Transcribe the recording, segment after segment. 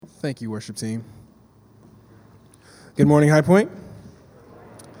Thank you, worship team. Good morning, High Point.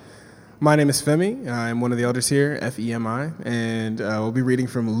 My name is Femi. I'm one of the elders here, F-E-M-I, and we'll be reading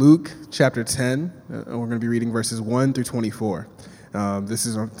from Luke chapter 10. We're going to be reading verses 1 through 24. This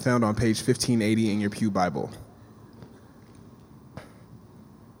is found on page 1580 in your Pew Bible.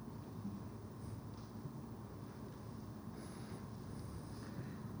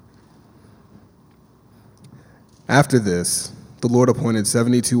 After this, the Lord appointed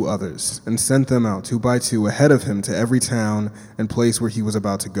 72 others and sent them out 2 by 2 ahead of him to every town and place where he was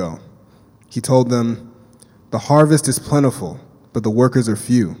about to go. He told them, "The harvest is plentiful, but the workers are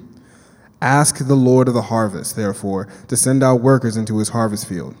few. Ask the Lord of the harvest, therefore, to send out workers into his harvest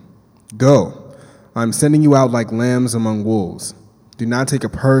field. Go, I am sending you out like lambs among wolves. Do not take a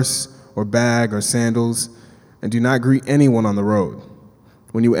purse or bag or sandals, and do not greet anyone on the road.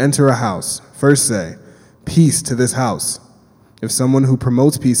 When you enter a house, first say, 'Peace to this house.' If someone who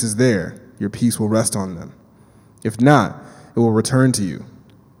promotes peace is there, your peace will rest on them. If not, it will return to you.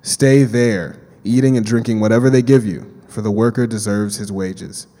 Stay there, eating and drinking whatever they give you, for the worker deserves his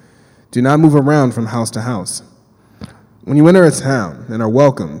wages. Do not move around from house to house. When you enter a town and are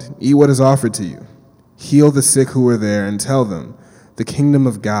welcomed, eat what is offered to you. Heal the sick who are there and tell them, 'The kingdom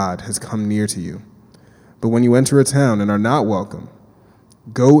of God has come near to you.' But when you enter a town and are not welcome,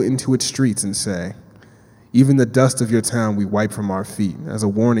 go into its streets and say, 'Even the dust of your town we wipe from our feet,' as a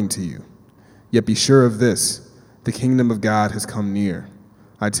warning to you. Yet be sure of this, the kingdom of God has come near.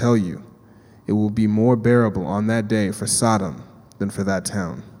 I tell you, it will be more bearable on that day for Sodom than for that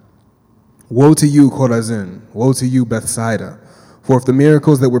town. Woe to you, Chorazin! Woe to you, Bethsaida! For if the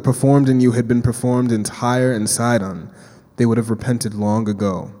miracles that were performed in you had been performed in Tyre and Sidon, they would have repented long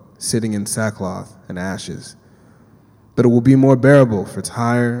ago, sitting in sackcloth and ashes. But it will be more bearable for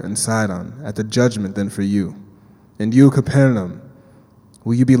Tyre and Sidon at the judgment than for you. And you, Capernaum,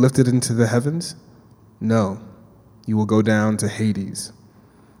 will you be lifted into the heavens? No, you will go down to Hades.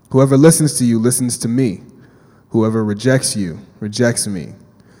 Whoever listens to you listens to me. Whoever rejects you rejects me.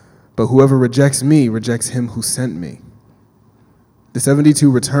 But whoever rejects me rejects him who sent me." The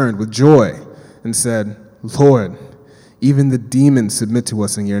 72 returned with joy and said, "Lord, even the demons submit to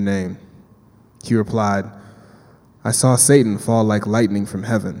us in your name." He replied, "I saw Satan fall like lightning from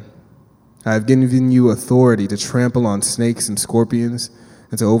heaven. I have given you authority to trample on snakes and scorpions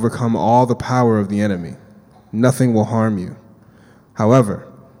and to overcome all the power of the enemy. Nothing will harm you. However,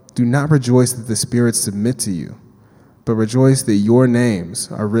 do not rejoice that the spirits submit to you, but rejoice that your names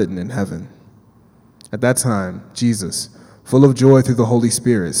are written in heaven." At that time, Jesus, full of joy through the Holy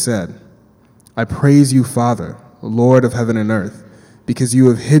Spirit, said, "I praise you, Father, Lord of heaven and earth, because you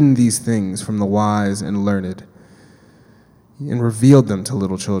have hidden these things from the wise and learned and revealed them to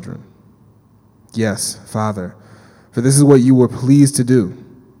little children. Yes, Father, for this is what you were pleased to do.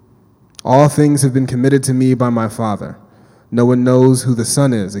 All things have been committed to me by my Father. No one knows who the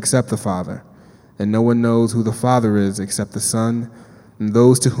Son is except the Father, and no one knows who the Father is except the Son, and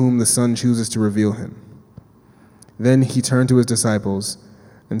those to whom the Son chooses to reveal him." Then he turned to his disciples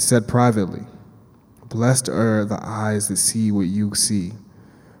and said privately, "Blessed are the eyes that see what you see.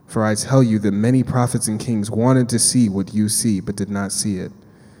 For I tell you that many prophets and kings wanted to see what you see, but did not see it,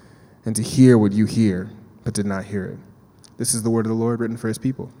 and to hear what you hear, but did not hear it." This is the word of the Lord written for his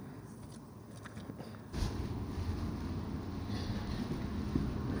people.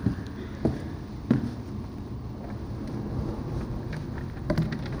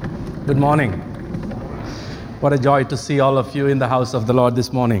 Good morning. What a joy to see all of you in the house of the Lord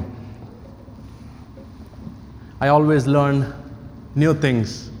this morning. I always learn new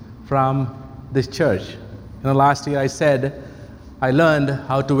things from this church. Last year I said I learned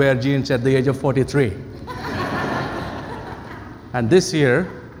how to wear jeans at the age of 43. And this year,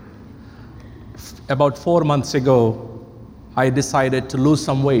 about 4 months ago, I decided to lose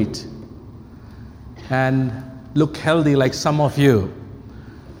some weight and look healthy like some of you.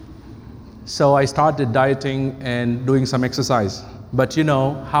 So I started dieting and doing some exercise. But you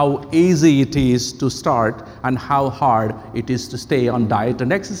know how easy it is to start and how hard it is to stay on diet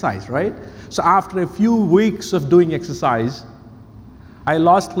and exercise, right? So after a few weeks of doing exercise, I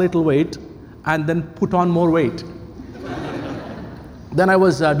lost little weight and then put on more weight. Then I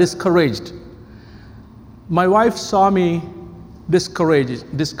was discouraged. My wife saw me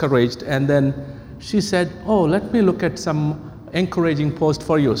discouraged, and then she said, "Oh, let me look at some encouraging post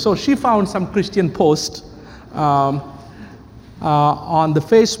for you." So she found some Christian post on the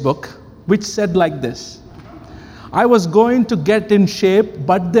Facebook, which said like this: "I was going to get in shape,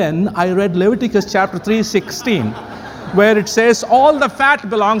 but then I read Leviticus chapter 3:16, where it says, 'All the fat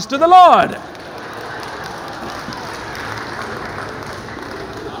belongs to the Lord.'"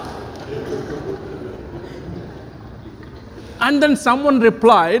 And then someone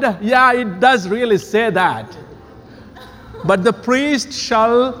replied, yeah, it does really say that. But the priest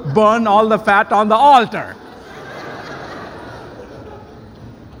shall burn all the fat on the altar.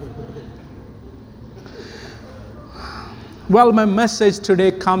 Well, my message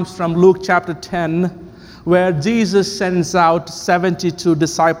today comes from Luke chapter 10, where Jesus sends out 72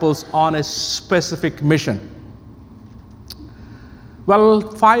 disciples on a specific mission. Well,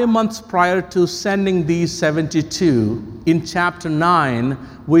 5 months prior to sending these 72, in chapter 9,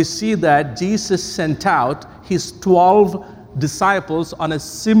 we see that Jesus sent out his 12 disciples on a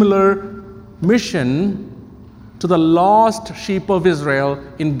similar mission to the lost sheep of Israel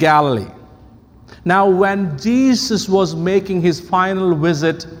in Galilee. Now, when Jesus was making his final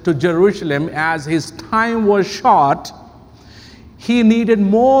visit to Jerusalem, as his time was short, he needed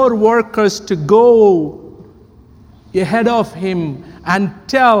more workers to go ahead of him and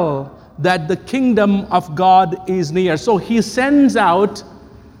tell that the kingdom of God is near. So he sends out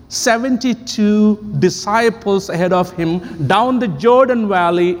 72 disciples ahead of him down the Jordan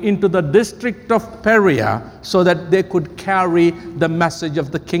Valley into the district of Perea so that they could carry the message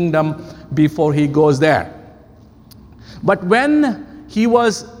of the kingdom before he goes there. But when he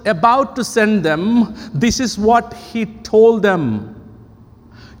was about to send them, this is what he told them.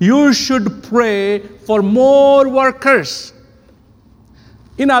 You should pray for more workers.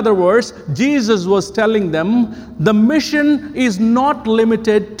 In other words, Jesus was telling them the mission is not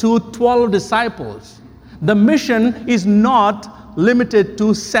limited to 12 disciples. The mission is not limited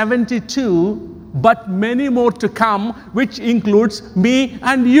to 72, but many more to come, which includes me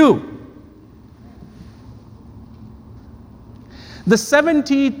and you. The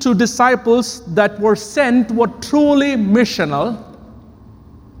 72 disciples that were sent were truly missional.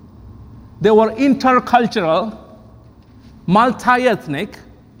 They were intercultural, multi-ethnic,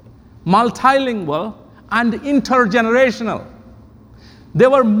 multilingual, and intergenerational. They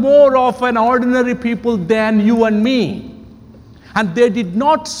were more of an ordinary people than you and me. And they did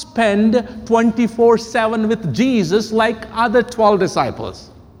not spend 24/7 with Jesus like other 12 disciples.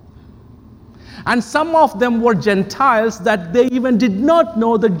 And some of them were Gentiles that they even did not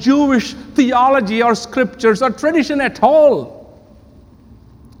know the Jewish theology or scriptures or tradition at all.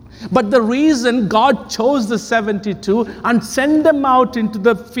 But the reason God chose the 72 and sent them out into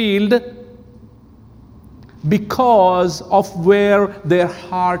the field because of where their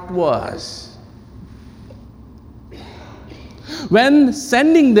heart was. When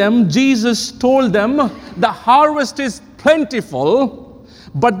sending them, Jesus told them, the harvest is plentiful,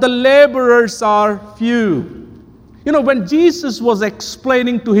 but the laborers are few. You know, when Jesus was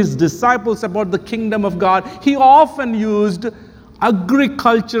explaining to his disciples about the kingdom of God, he often used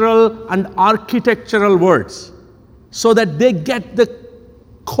agricultural and architectural words so that they get the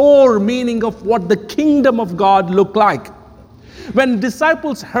core meaning of what the kingdom of God looked like. When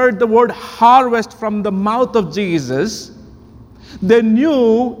disciples heard the word harvest from the mouth of Jesus, they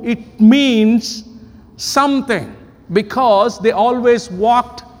knew it means something because they always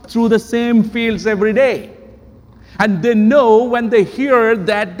walked through the same fields every day. And they know when they hear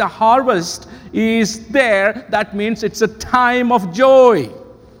that the harvest is there, that means it's a time of joy.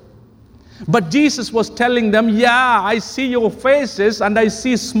 But Jesus was telling them, yeah, I see your faces and I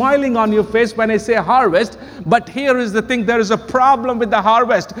see smiling on your face when I say harvest. But here is the thing, there is a problem with the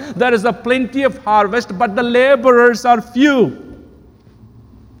harvest. There is a plenty of harvest, but the laborers are few.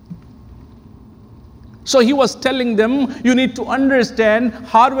 So he was telling them, you need to understand,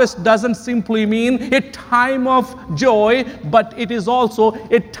 harvest doesn't simply mean a time of joy, but it is also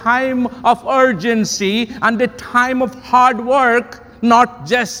a time of urgency and a time of hard work, not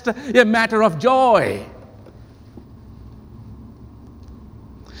just a matter of joy.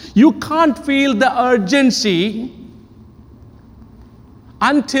 You can't feel the urgency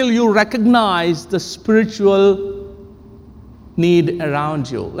until you recognize the spiritual need around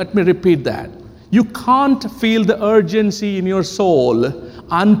you. Let me repeat that. You can't feel the urgency in your soul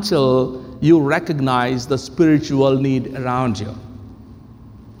until you recognize the spiritual need around you.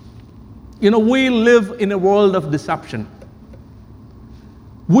 You know, we live in a world of deception.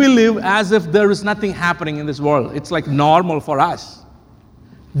 We live as if there is nothing happening in this world. It's like normal for us.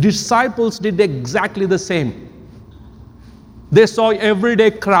 Disciples did exactly the same. They saw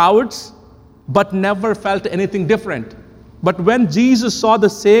everyday crowds, but never felt anything different. But when Jesus saw the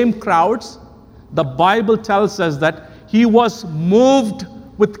same crowds, the Bible tells us that he was moved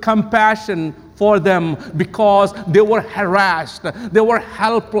with compassion for them because they were harassed, they were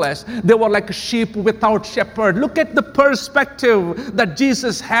helpless, they were like sheep without shepherd. Look at the perspective that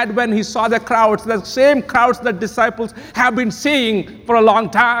Jesus had when he saw the crowds, the same crowds that disciples have been seeing for a long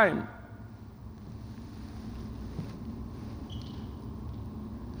time.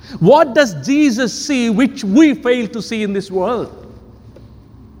 What does Jesus see which we fail to see in this world?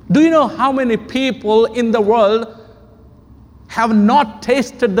 Do you know how many people in the world have not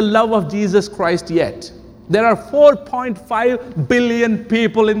tasted the love of Jesus Christ yet? There are 4.5 billion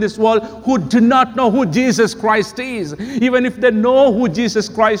people in this world who do not know who Jesus Christ is. Even if they know who Jesus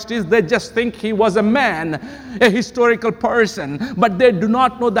Christ is, they just think he was a man, a historical person. But they do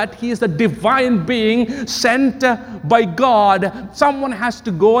not know that he is a divine being sent by God. Someone has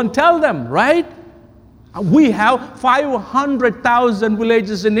to go and tell them, right? We have 500,000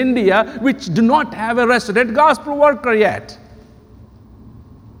 villages in India which do not have a resident gospel worker yet.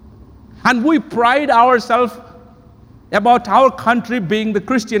 And we pride ourselves about our country being the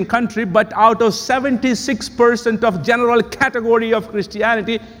Christian country, but out of 76% of general category of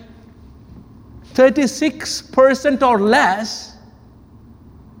Christianity, 36% or less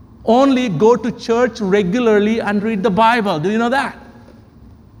only go to church regularly and read the Bible. Do you know that?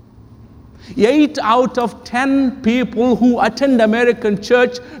 8 out of 10 people who attend American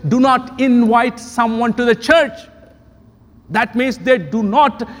church do not invite someone to the church. That means they do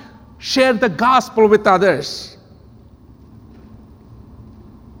not share the gospel with others.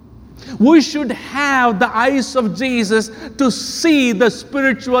 We should have the eyes of Jesus to see the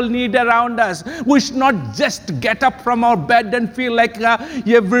spiritual need around us. We should not just get up from our bed and feel like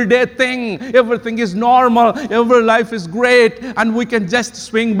everyday thing. Everything is normal. Every life is great. And we can just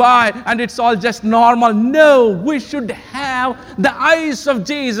swing by and it's all just normal. No, we should have the eyes of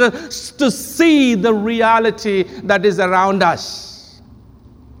Jesus to see the reality that is around us.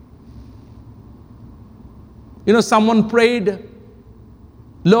 You know, someone prayed,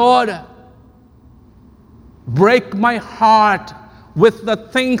 Lord, break my heart with the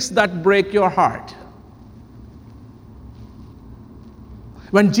things that break your heart.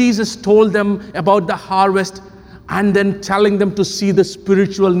 When Jesus told them about the harvest and then telling them to see the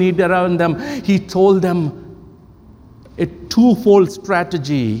spiritual need around them, he told them a twofold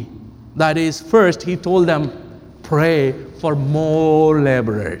strategy. That is, first, he told them, pray for more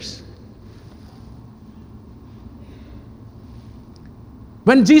laborers.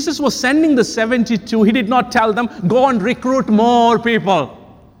 When Jesus was sending the 72, he did not tell them, go and recruit more people.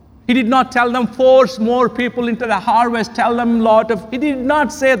 He did not tell them, force more people into the harvest, tell them he did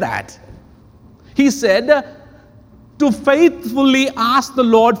not say that. He said, to faithfully ask the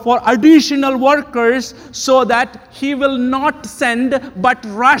Lord for additional workers so that he will not send but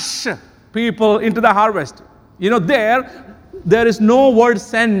rush people into the harvest. You know, there is no word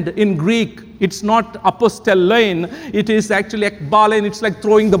send in Greek. It's not apostellein. It is actually ekbalein. It's like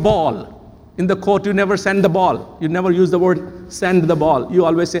throwing the ball. In the court, you never send the ball. You never use the word send the ball. You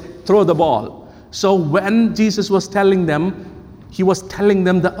always say throw the ball. So when Jesus was telling them, he was telling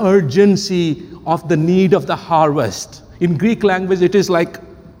them the urgency of the need of the harvest. In Greek language, it is like,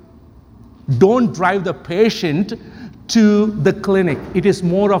 don't drive the patient to the clinic. It is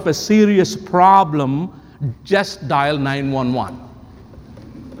more of a serious problem. Just dial 911.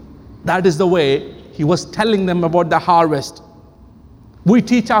 That is the way he was telling them about the harvest. We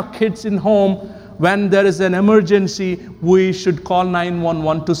teach our kids in home, when there is an emergency, we should call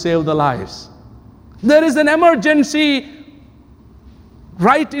 911 to save the lives. There is an emergency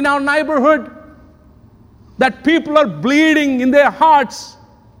right in our neighborhood that people are bleeding in their hearts.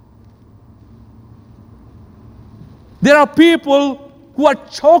 There are people who are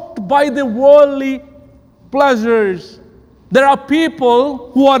choked by the worldly pleasures. There are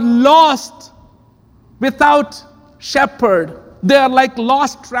people who are lost without shepherd. They are like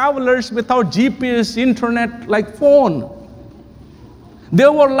lost travelers without GPS, internet, like phone. They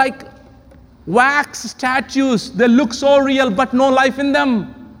were like wax statues. They look so real, but no life in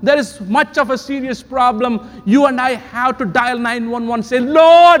them. There is much of a serious problem. You and I have to dial 911, say,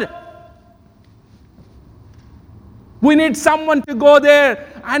 Lord, we need someone to go there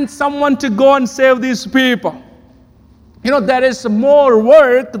and someone to go and save these people. You know, there is more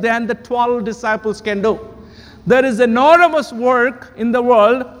work than the 12 disciples can do. There is enormous work in the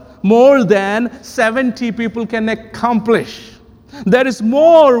world, more than 70 people can accomplish. There is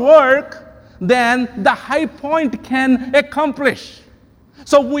more work than the High Point can accomplish.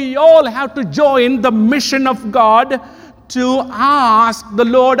 So we all have to join the mission of God to ask the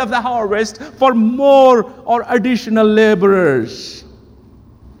Lord of the harvest for more or additional laborers.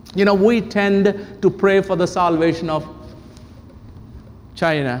 You know, we tend to pray for the salvation of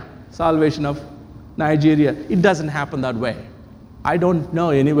China, salvation of Nigeria. It doesn't happen that way. I don't know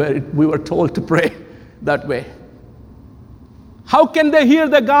anywhere we were told to pray that way. How can they hear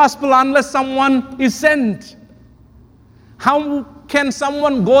the gospel unless someone is sent? How can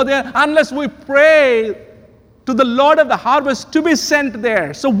someone go there unless we pray to the Lord of the harvest to be sent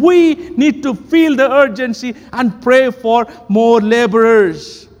there. So we need to feel the urgency and pray for more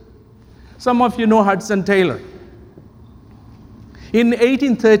laborers. Some of you know Hudson Taylor. In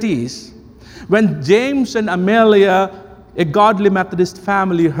 1830s, when James and Amelia, a godly Methodist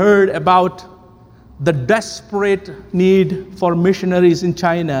family, heard about the desperate need for missionaries in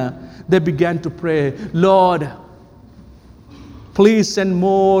China, they began to pray, Lord, please send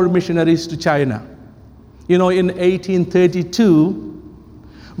more missionaries to China. You know, in 1832,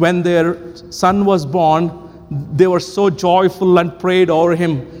 when their son was born, they were so joyful and prayed over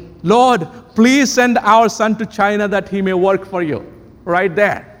him, Lord, please send our son to China that he may work for you. Right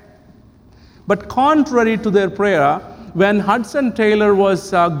there. But contrary to their prayer, when Hudson Taylor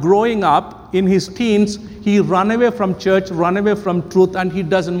was growing up in his teens, he ran away from church, ran away from truth, and he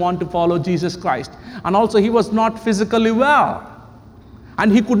doesn't want to follow Jesus Christ. And also he was not physically well.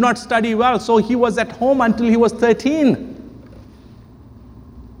 And he could not study well, so he was at home until he was 13.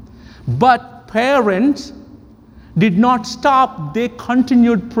 But parents did not stop. They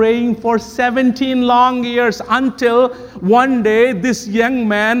continued praying for 17 long years until one day this young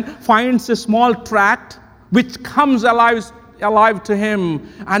man finds a small tract which comes alive to him,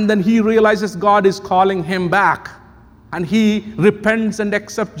 and then he realizes God is calling him back, and he repents and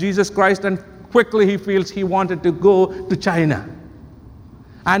accepts Jesus Christ, and quickly he feels he wanted to go to China.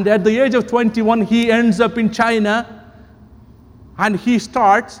 And at the age of 21, he ends up in China, and he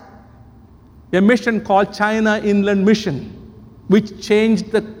starts a mission called China Inland Mission, which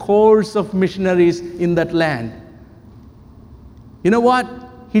changed the course of missionaries in that land. You know what?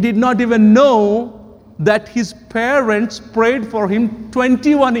 He did not even know that his parents prayed for him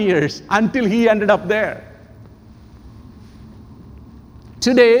 21 years until he ended up there.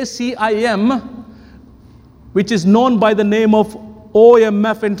 Today, CIM, which is known by the name of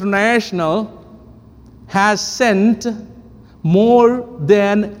OMF International, has sent more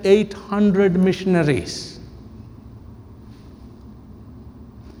than 800 missionaries,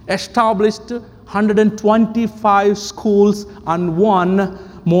 established 125 schools, and won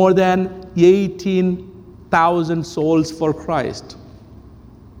more than 18,000 souls for Christ.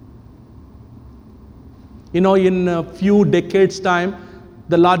 You know, in a few decades' time,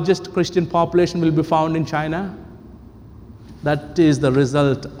 the largest Christian population will be found in China. That is the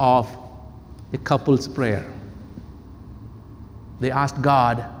result of a couple's prayer. They asked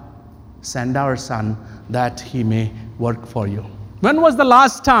God, send our son that he may work for you. When was the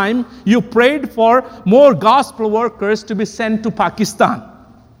last time you prayed for more gospel workers to be sent to Pakistan?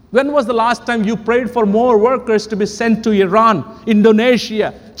 When was the last time you prayed for more workers to be sent to Iran,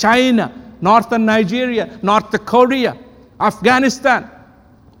 Indonesia, China, northern Nigeria, North Korea, Afghanistan,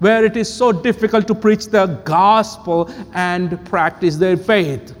 where it is so difficult to preach the gospel and practice their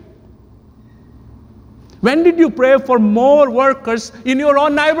faith? When did you pray for more workers in your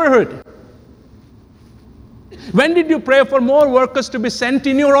own neighborhood? When did you pray for more workers to be sent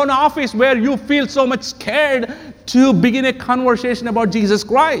in your own office where you feel so much scared to begin a conversation about Jesus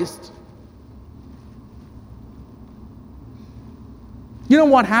Christ? You know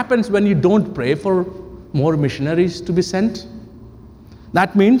what happens when you don't pray for more missionaries to be sent?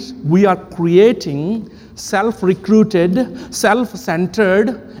 That means we are creating self-recruited,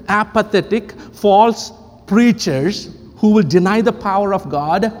 self-centered, apathetic, false preachers who will deny the power of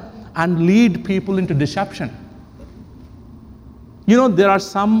God and lead people into deception. You know, there are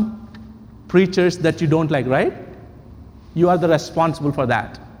some preachers that you don't like, right? You are the responsible for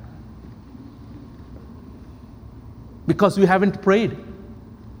that. Because you haven't prayed.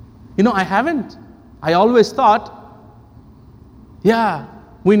 You know, I haven't. I always thought, yeah,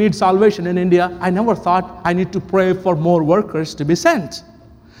 we need salvation in India. I never thought I need to pray for more workers to be sent.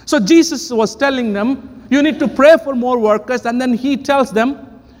 So Jesus was telling them, you need to pray for more workers, and then he tells them,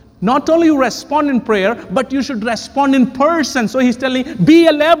 not only you respond in prayer, but you should respond in person. So he's telling, be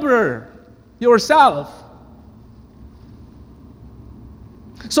a laborer yourself.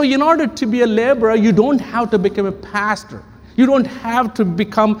 So in order to be a laborer, you don't have to become a pastor. You don't have to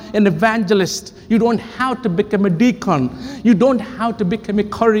become an evangelist. You don't have to become a deacon. You don't have to become a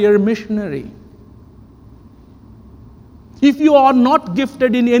career missionary. If you are not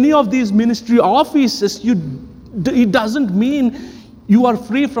gifted in any of these ministry offices, it doesn't mean you are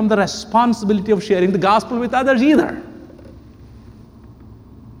free from the responsibility of sharing the gospel with others either.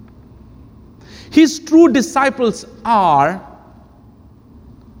 His true disciples are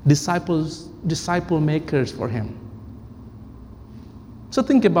disciple makers for him. So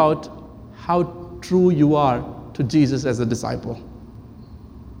think about how true you are to Jesus as a disciple.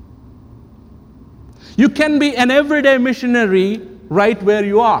 You can be an everyday missionary right where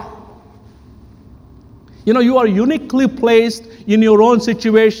you are. You are uniquely placed in your own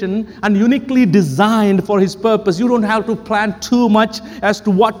situation and uniquely designed for His purpose. You don't have to plan too much as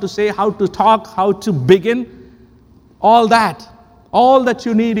to what to say, how to talk, how to begin. All that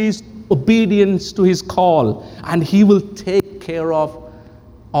you need is obedience to His call, and He will take care of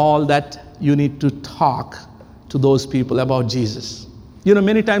all that you need to talk to those people about Jesus.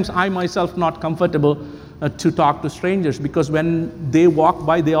 Many times I myself not comfortable to talk to strangers, because when they walk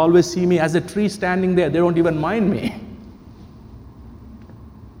by, they always see me as a tree standing there. They don't even mind me.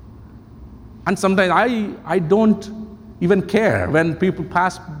 And sometimes I don't even care when people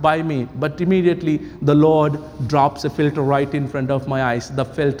pass by me, but immediately the Lord drops a filter right in front of my eyes, the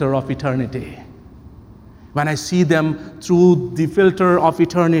filter of eternity. When I see them through the filter of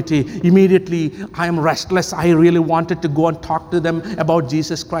eternity, immediately I am restless. I really wanted to go and talk to them about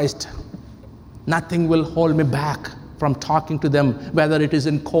Jesus Christ. Nothing will hold me back from talking to them, whether it is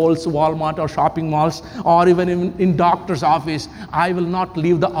in Kohl's, Walmart, or shopping malls, or even in doctor's office. I will not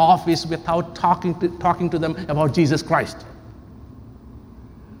leave the office without talking to them about Jesus Christ.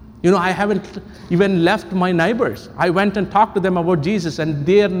 I haven't even left my neighbors. I went and talked to them about Jesus, and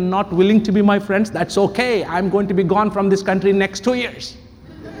they are not willing to be my friends. That's okay. I'm going to be gone from this country next 2 years.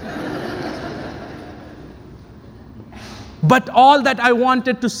 But all that I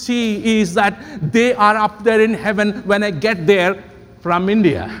wanted to see is that they are up there in heaven when I get there from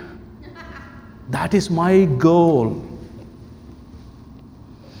India. That is my goal.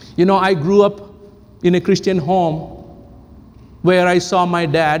 I grew up in a Christian home where I saw my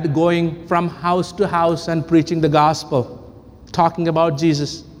dad going from house to house and preaching the gospel, talking about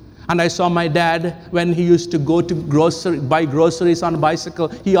Jesus. And I saw my dad, when he used to go to buy groceries on a bicycle,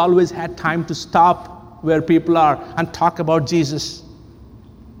 he always had time to stop where people are and talk about Jesus.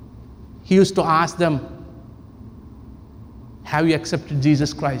 He used to ask them, have you accepted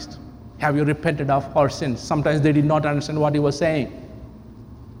Jesus Christ? Have you repented of our sins? Sometimes they did not understand what he was saying.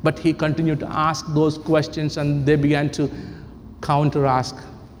 But he continued to ask those questions, and they began to counter-ask,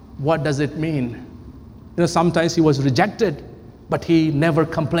 what does it mean? Sometimes he was rejected, but he never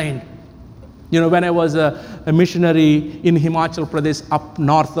complained. When I was a missionary in Himachal Pradesh, up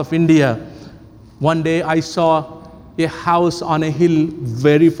north of India, one day I saw a house on a hill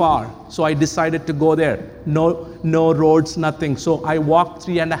very far. So I decided to go there. No roads, nothing. So I walked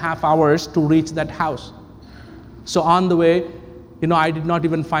 3.5 hours to reach that house. So on the way, I did not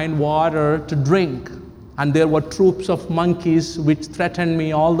even find water to drink. And there were troops of monkeys which threatened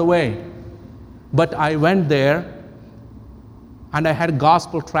me all the way. But I went there, and I had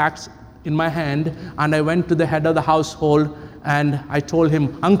gospel tracts in my hand, and I went to the head of the household, and I told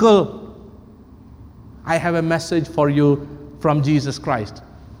him, Uncle, I have a message for you from Jesus Christ.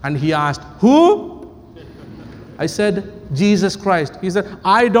 And he asked, who? I said, Jesus Christ. He said,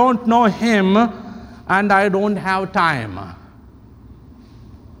 I don't know him, and I don't have time.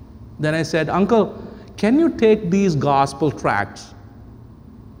 Then I said, Uncle, can you take these gospel tracts,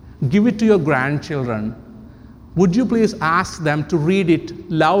 give it to your grandchildren? Would you please ask them to read it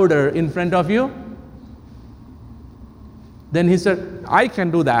louder in front of you? Then he said, I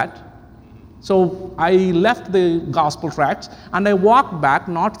can do that. So I left the gospel tracts, and I walked back,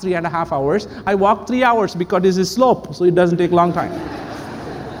 not 3.5 hours. I walked 3 hours because this is slope, so it doesn't take a long time.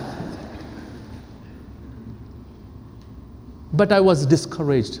 But I was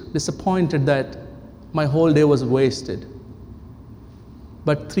discouraged, disappointed that my whole day was wasted.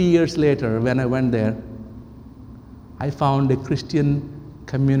 But 3 years later, when I went there, I found a Christian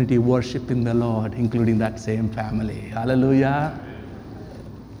community worshiping the Lord, including that same family. Hallelujah.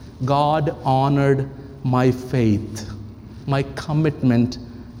 God honored my faith, my commitment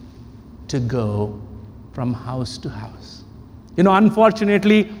to go from house to house.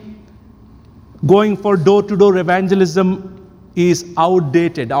 Unfortunately, going for door-to-door evangelism is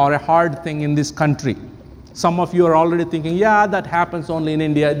outdated or a hard thing in this country. Some of you are already thinking, yeah, that happens only in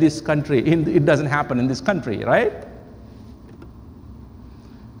India, this country. It doesn't happen in this country, right?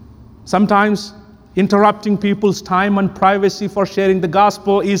 Sometimes interrupting people's time and privacy for sharing the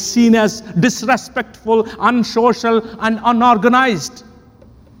gospel is seen as disrespectful, unsocial, and unorganized.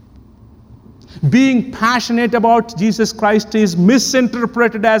 Being passionate about Jesus Christ is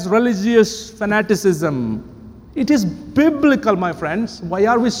misinterpreted as religious fanaticism. It is biblical, my friends. Why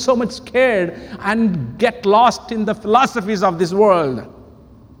are we so much scared and get lost in the philosophies of this world?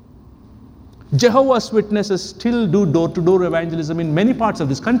 Jehovah's Witnesses still do door-to-door evangelism in many parts of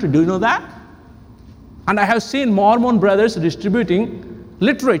this country. Do you know that? And I have seen Mormon brothers distributing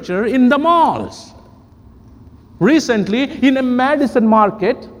literature in the malls. Recently, in a Madison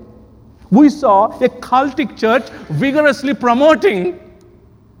market, we saw a cultic church vigorously promoting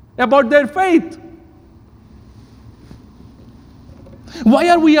about their faith. Why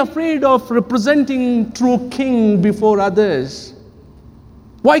are we afraid of representing true King before others?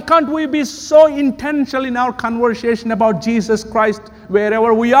 Why can't we be so intentional in our conversation about Jesus Christ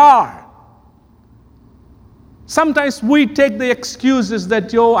wherever we are? Sometimes we take the excuses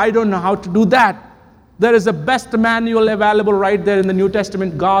that, I don't know how to do that. There is a best manual available right there in the New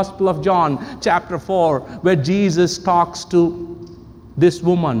Testament, Gospel of John, chapter 4, where Jesus talks to this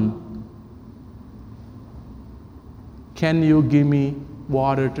woman. Can you give me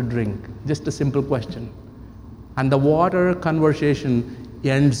water to drink? Just a simple question. And the water conversation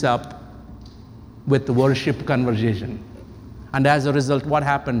ends up with the worship conversation. And as a result, what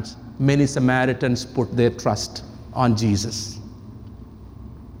happens? Many Samaritans put their trust on Jesus.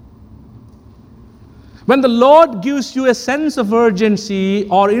 When the Lord gives you a sense of urgency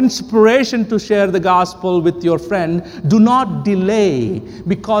or inspiration to share the gospel with your friend, do not delay,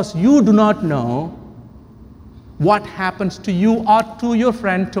 because you do not know what happens to you or to your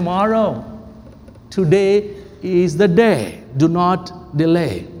friend tomorrow. Today is the day. Do not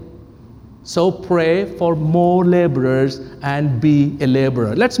delay. So pray for more laborers and be a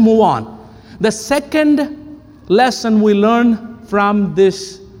laborer. Let's move on. The second lesson we learn from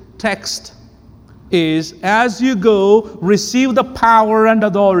this text is, as you go, receive the power and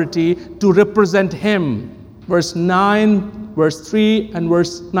authority to represent Him. Verse 9, verse 3, and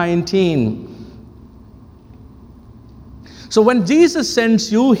verse 19. So when Jesus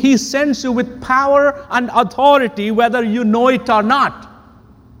sends you, He sends you with power and authority, whether you know it or not.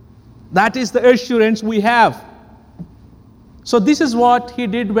 That is the assurance we have. So this is what He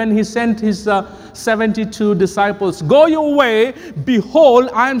did when He sent His 72 disciples. Go your way, behold,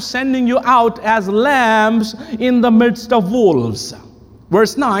 I am sending you out as lambs in the midst of wolves.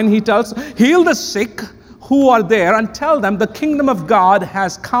 Verse 9, He tells, heal the sick who are there and tell them the kingdom of God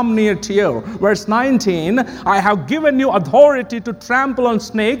has come near to you. Verse 19, I have given you authority to trample on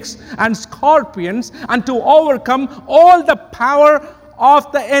snakes and scorpions and to overcome all the power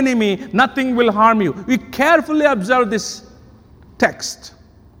of the enemy. Nothing will harm you. We carefully observe this text.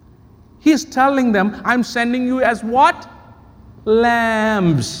 He's telling them, I'm sending you as what?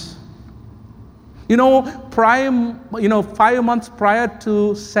 Lambs. 5 months prior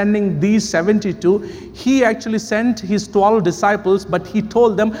to sending these 72, He actually sent His 12 disciples, but He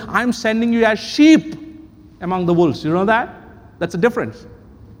told them, I'm sending you as sheep among the wolves. You know that? That's a difference.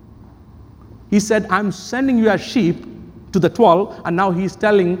 He said, I'm sending you as sheep to the 12, and now He's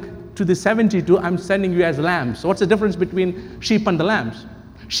telling to the 72, I'm sending you as lambs. So what's the difference between sheep and the lambs?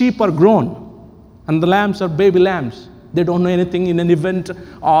 Sheep are grown, and the lambs are baby lambs. They don't know anything in an event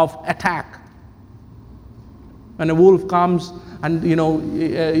of attack. When a wolf comes and,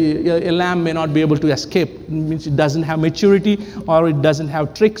 a lamb may not be able to escape. It means it doesn't have maturity, or it doesn't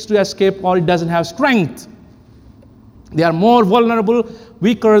have tricks to escape, or it doesn't have strength. They are more vulnerable,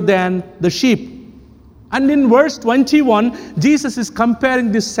 weaker than the sheep. And in verse 21, Jesus is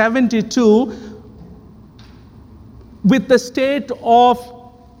comparing the 72 with the state of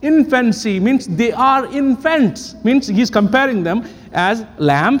infancy. Means they are infants. Means He's comparing them as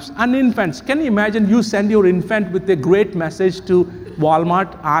lambs and infants. Can you imagine you send your infant with a great message to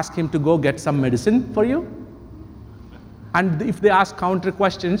Walmart, ask him to go get some medicine for you? And if they ask counter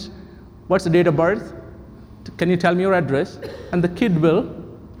questions, what's the date of birth? Can you tell me your address? And the kid will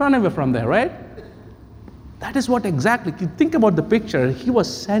run away from there, right? That is what exactly, you think about the picture, He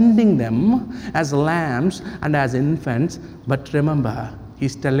was sending them as lambs and as infants, but remember,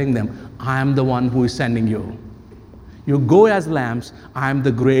 He's telling them, I am the one who is sending you. You go as lambs, I am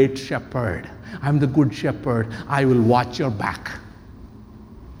the great shepherd. I am the good shepherd. I will watch your back.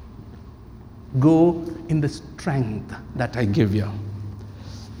 Go in the strength that I give you.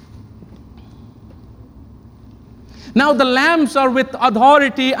 Now the lambs are with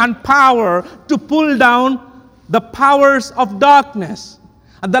authority and power to pull down the powers of darkness.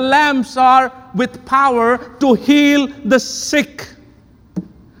 And the lambs are with power to heal the sick.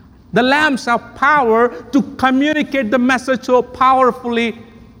 The lambs have power to communicate the message so powerfully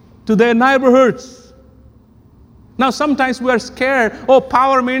to their neighborhoods. Now sometimes we are scared.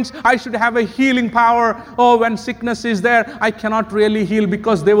 Power means I should have a healing power. When sickness is there, I cannot really heal,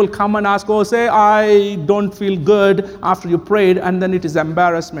 because they will come and ask, say I don't feel good after you prayed, and then it is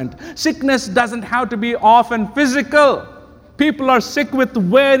embarrassment. Sickness doesn't have to be often physical. People are sick with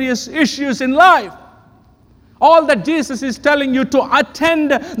various issues in life. All that Jesus is telling you to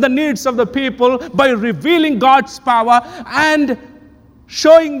attend the needs of the people by revealing God's power and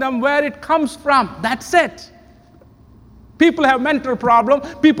showing them where it comes from. That's it. People have mental problems.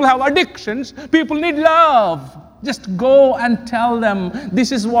 People have addictions. People need love. Just go and tell them,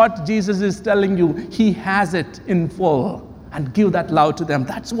 this is what Jesus is telling you. He has it in full. and give that love to them.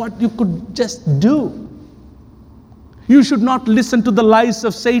 That's what you could just do. You should not listen to the lies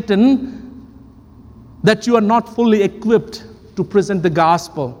of Satan that you are not fully equipped to present the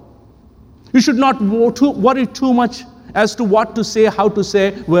gospel. You should not worry too much as to what to say, how to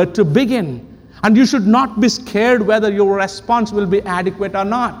say, where to begin. And you should not be scared whether your response will be adequate or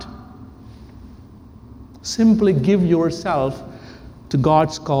not. Simply give yourself to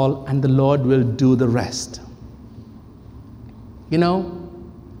God's call, and the Lord will do the rest. You know,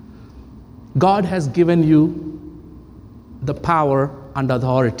 God has given you the power and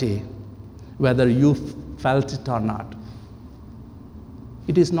authority, whether you felt it or not.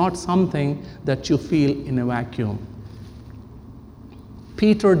 It is not something that you feel in a vacuum.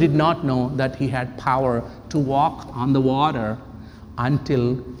 Peter did not know that he had power to walk on the water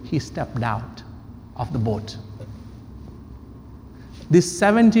until he stepped out of the boat. These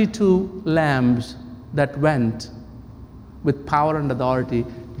 72 lambs that went with power and authority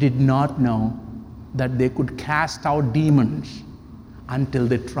did not know that they could cast out demons until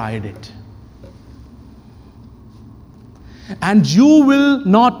they tried it. And you will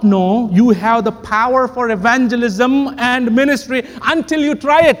not know you have the power for evangelism and ministry until you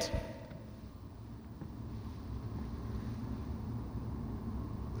try it.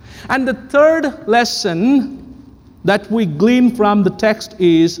 And the third lesson that we glean from the text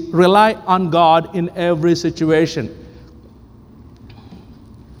is rely on God in every situation.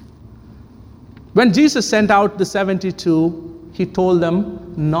 When Jesus sent out the 72, he told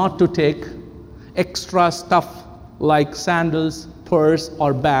them not to take extra stuff like sandals, purse,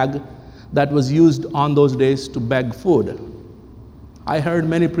 or bag that was used on those days to beg food. I heard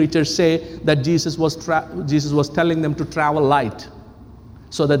many preachers say that Jesus was telling them to travel light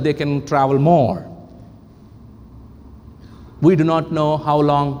so that they can travel more. We do not know how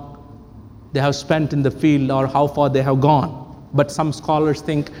long they have spent in the field or how far they have gone. But some scholars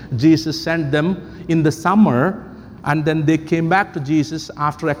think Jesus sent them in the summer, and then they came back to Jesus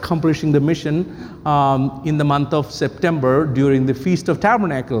after accomplishing the mission in the month of September during the Feast of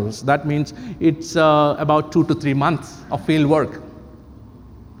Tabernacles. That means it's about 2 to 3 months of field work.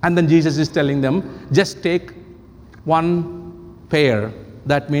 And then Jesus is telling them, just take one pair.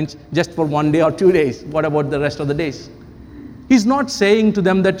 That means just for 1 day or 2 days. What about the rest of the days? He's not saying to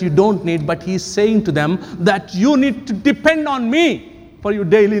them that you don't need, but he's saying to them that you need to depend on me for your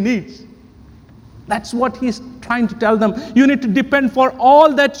daily needs. That's what he's trying to tell them. You need to depend for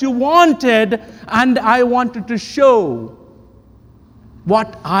all that you wanted, and I wanted to show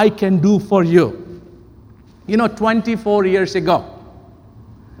what I can do for you. 24 years ago,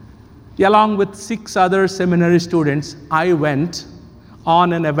 along with 6 other seminary students, I went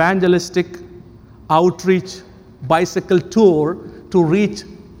on an evangelistic outreach bicycle tour to reach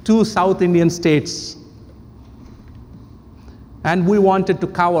 2 South Indian states. And we wanted to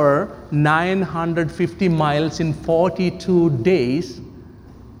cover 950 miles in 42 days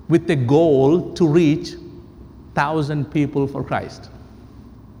with the goal to reach 1,000 people for Christ.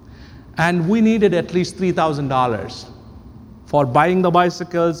 And we needed at least $3,000 for buying the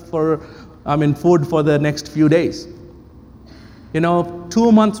bicycles, food for the next few days.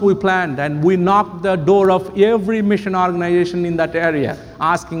 2 months we planned, and we knocked the door of every mission organization in that area,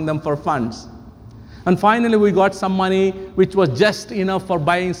 asking them for funds. And finally we got some money which was just enough for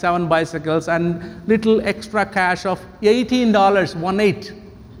buying 7 bicycles and little extra cash of $18, 1/8.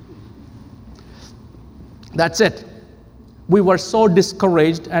 That's it. We were so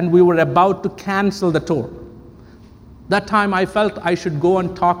discouraged, and we were about to cancel the tour. That time I felt I should go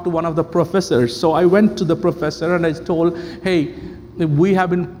and talk to one of the professors. So I went to the professor and I told, hey, we have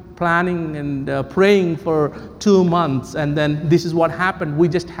been planning and praying for 2 months, and then this is what happened. We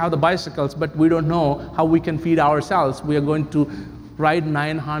just have the bicycles, but we don't know how we can feed ourselves. We are going to ride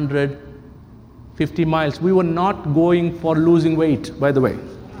 950 miles. We were not going for losing weight, by the way.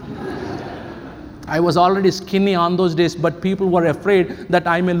 I was already skinny on those days, but people were afraid that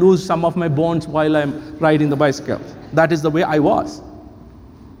I may lose some of my bones while I'm riding the bicycle. That is the way I was.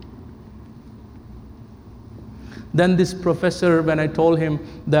 Then this professor, when I told him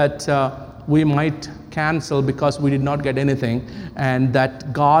that we might cancel because we did not get anything, and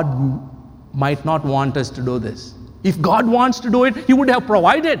that God might not want us to do this. If God wants to do it, he would have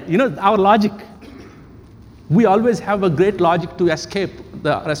provided, our logic. We always have a great logic to escape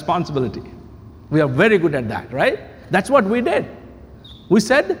the responsibility. We are very good at that, right? That's what we did. We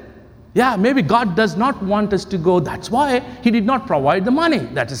said, yeah, maybe God does not want us to go. That's why he did not provide the money.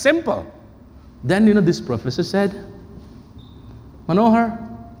 That is simple. Then, this professor said, Manohar,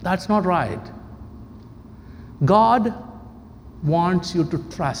 that's not right. God wants you to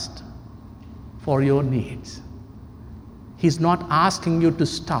trust for your needs. He's not asking you to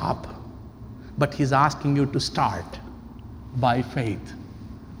stop, but He's asking you to start by faith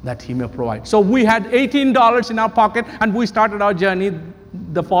that He may provide. So we had $18 in our pocket, and we started our journey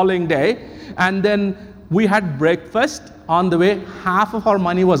the following day. And then we had breakfast. On the way, half of our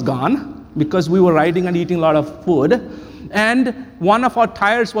money was gone because we were riding and eating a lot of food. And one of our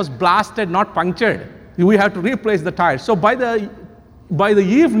tires was blasted, not punctured. We had to replace the tire. So by the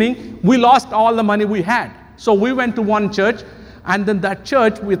evening, we lost all the money we had. So we went to one church, and then that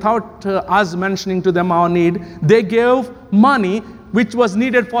church, without us mentioning to them our need, they gave money which was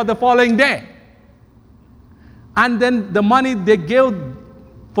needed for the following day. And then the money they gave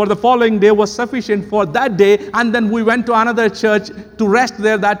for the following day was sufficient for that day. And then we went to another church to rest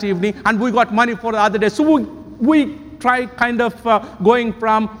there that evening, and we got money for the other day. So we tried kind of going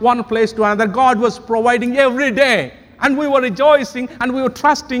from one place to another. God was providing every day, and we were rejoicing, and we were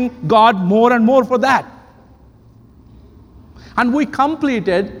trusting God more and more for that. And we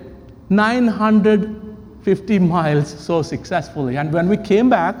completed 950 miles so successfully. And when we came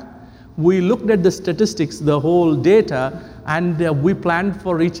back, we looked at the statistics, the whole data, and we planned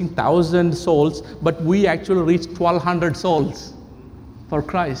for reaching 1,000 souls, but we actually reached 1,200 souls for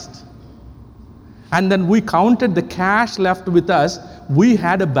Christ. And then we counted the cash left with us. We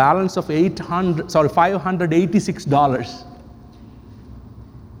had a balance of $586.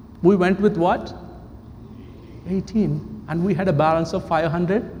 We went with what? 18. And we had a balance of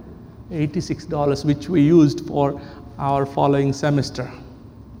 $586, which we used for our following semester.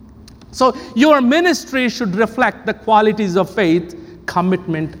 So your ministry should reflect the qualities of faith,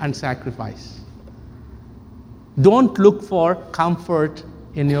 commitment, and sacrifice. Don't look for comfort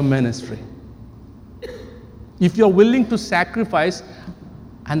in your ministry. If you're willing to sacrifice,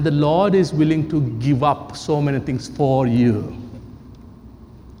 and the Lord is willing to give up so many things for you.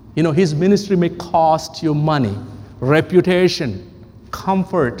 You know, His ministry may cost you money, reputation,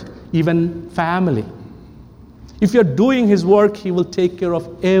 comfort, even family. If you're doing His work, He will take care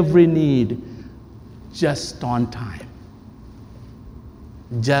of every need just on time.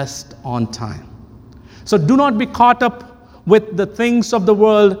 Just on time. So do not be caught up with the things of the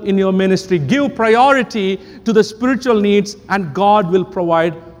world in your ministry. Give priority to the spiritual needs, and God will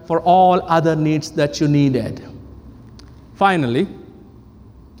provide for all other needs that you needed. Finally,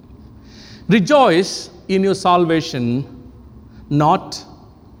 rejoice in your salvation, not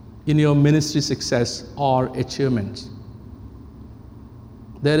in your ministry success or achievements.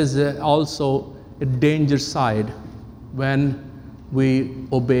 There is also a danger side when we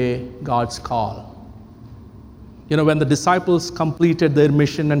obey God's call. You know, when the disciples completed their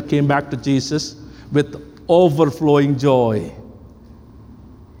mission and came back to Jesus with overflowing joy,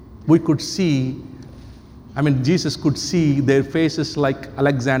 we could see, Jesus could see their faces like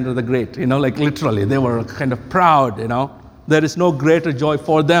Alexander the Great, like literally, they were kind of proud, There is no greater joy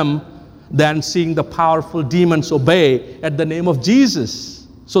for them than seeing the powerful demons obey at the name of Jesus.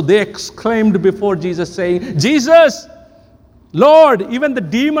 So they exclaimed before Jesus, saying, "Jesus, Lord, even the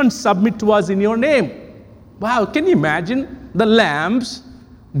demons submit to us in your name." Wow, can you imagine the lambs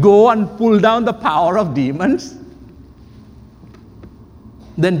go and pull down the power of demons?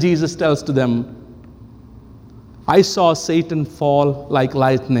 Then Jesus tells to them, "I saw Satan fall like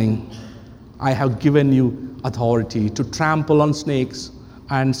lightning. I have given you authority to trample on snakes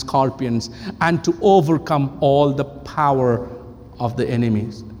and scorpions and to overcome all the power of the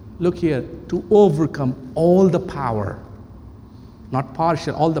enemies." Look here, to overcome all the power, not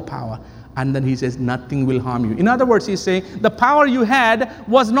partial, all the power. And then He says, nothing will harm you. In other words, He's saying, the power you had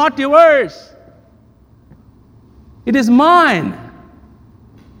was not yours. It is mine.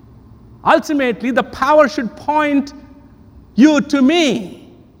 Ultimately, the power should point you to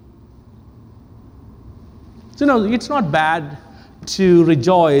me. So, it's not bad to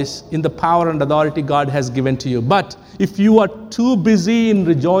rejoice in the power and authority God has given to you. But if you are too busy in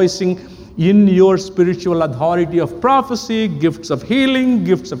rejoicing in your spiritual authority of prophecy, gifts of healing,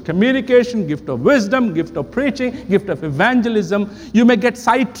 gifts of communication, gift of wisdom, gift of preaching, gift of evangelism, you may get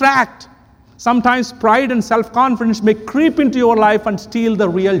sidetracked. Sometimes pride and self-confidence may creep into your life and steal the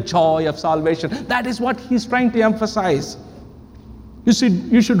real joy of salvation. That is what He's trying to emphasize.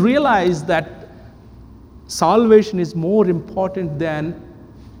 You should realize that salvation is more important than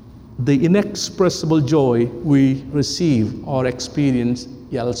the inexpressible joy we receive or experience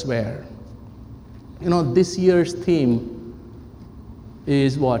elsewhere. This year's theme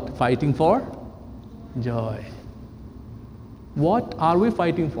is what? Fighting for joy. What are we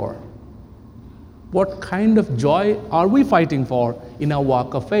fighting for? What kind of joy are we fighting for in our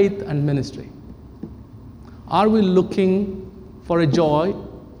walk of faith and ministry? Are we looking for a joy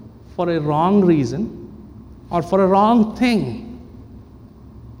for a wrong reason? or for a wrong thing.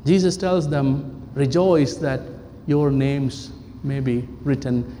 Jesus tells them, rejoice that your names may be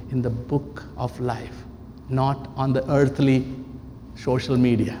written in the book of life, not on the earthly social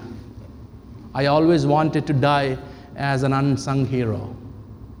media. I always wanted to die as an unsung hero,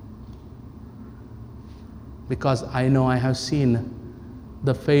 because I know I have seen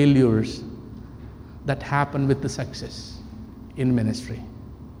the failures that happen with the success in ministry,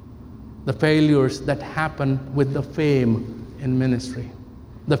 the failures that happen with the fame in ministry,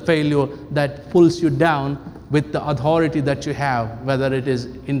 the failure that pulls you down with the authority that you have, whether it is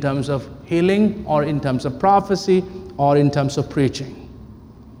in terms of healing or in terms of prophecy or in terms of preaching.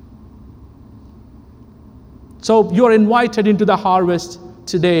 So you are invited into the harvest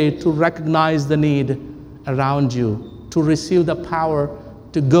today to recognize the need around you, to receive the power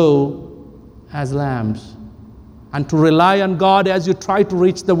to go as lambs, and to rely on God as you try to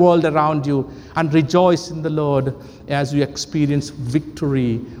reach the world around you, and rejoice in the Lord as you experience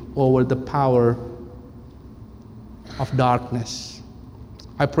victory over the power of darkness.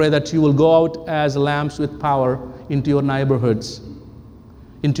 I pray that you will go out as lambs with power into your neighborhoods,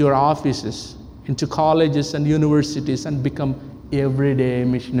 into your offices, into colleges and universities, and become everyday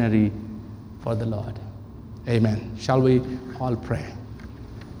missionary for the Lord. Amen. Shall we all pray?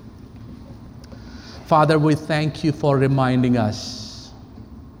 Father, we thank you for reminding us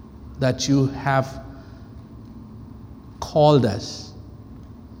that you have called us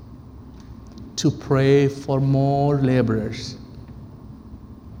to pray for more laborers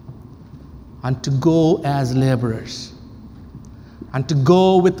and to go as laborers and to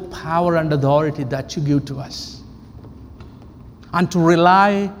go with power and authority that you give to us, and to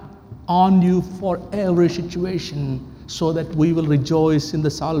rely on you for every situation, so that we will rejoice in the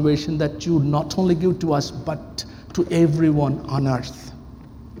salvation that you not only give to us, but to everyone on earth.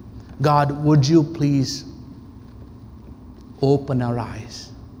 God, would you please open our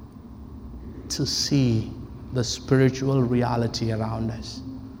eyes to see the spiritual reality around us,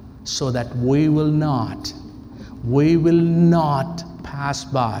 so that we will not pass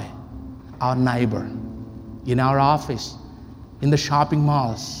by our neighbor in our office, in the shopping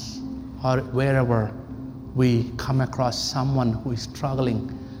malls, or wherever we come across someone who is struggling,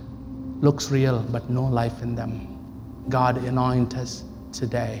 looks real but no life in them. God, anoint us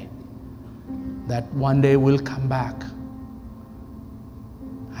today, that one day we'll come back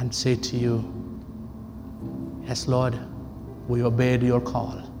and say to you, yes, Lord, we obeyed your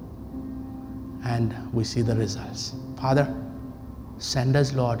call, and we see the results. Father, send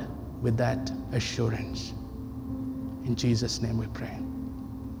us, Lord, with that assurance. In Jesus' name we pray.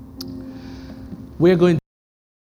 We are going